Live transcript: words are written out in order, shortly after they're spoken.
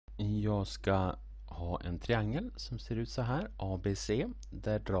Jag ska ha en triangel som ser ut så här, ABC.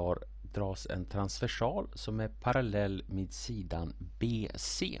 Där dras en transversal som är parallell med sidan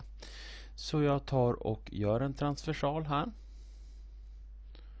BC. Så jag tar och gör en transversal här.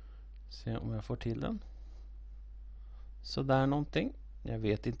 Se om jag får till den. Så där någonting. Jag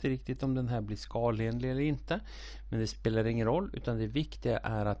vet inte riktigt om den här blir skalenlig eller inte. Men det spelar ingen roll, utan det viktiga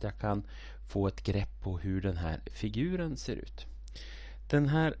är att jag kan få ett grepp på hur den här figuren ser ut. Den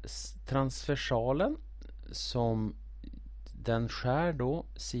här transversalen som den skär då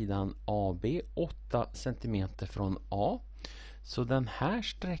sidan AB 8 cm från A. Så den här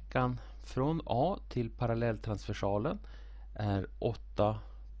sträckan från A till parallelltransversalen är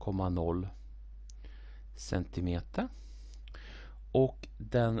 8,0 cm. Och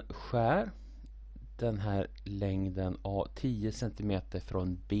den skär den här längden A 10 cm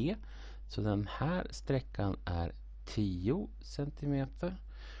från B. Så den här sträckan är 10 cm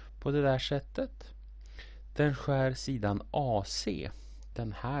på det där sättet. Den skär sidan AC,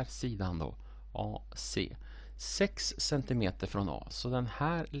 den här sidan då, AC, 6 cm från A. Så den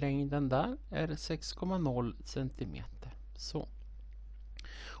här längden där är 6,0 cm. Så.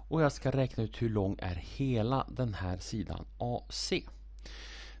 Och jag ska räkna ut hur lång är hela den här sidan AC.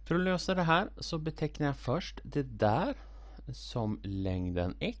 För att lösa det här så betecknar jag först det där som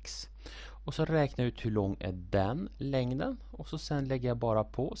längden x. Och så räknar jag ut hur lång är den längden. Och så sen lägger jag bara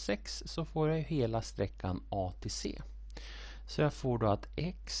på 6 så får jag hela sträckan A till C. Så jag får då att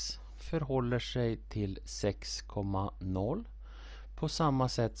x förhåller sig till 6,0 på samma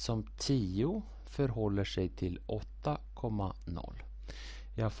sätt som 10 förhåller sig till 8,0.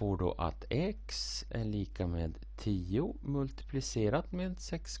 Jag får då att x är lika med 10 multiplicerat med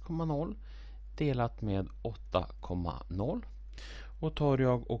 6,0 delat med 8,0. Och tar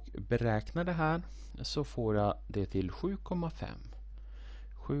jag och beräknar det här så får jag det till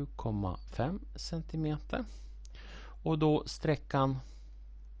 7,5 cm. Och då sträckan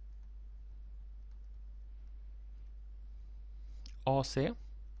AC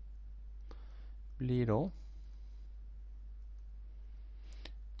blir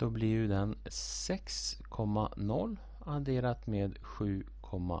då blir ju den 6,0 adderat med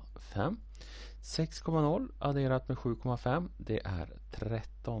 7,5. 6,0 adderat med 7,5 det är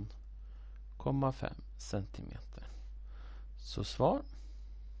 13,5 cm. Så svar.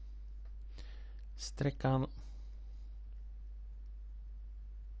 Sträckan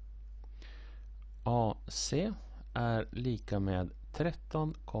AC är lika med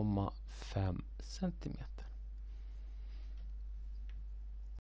 13,5 cm.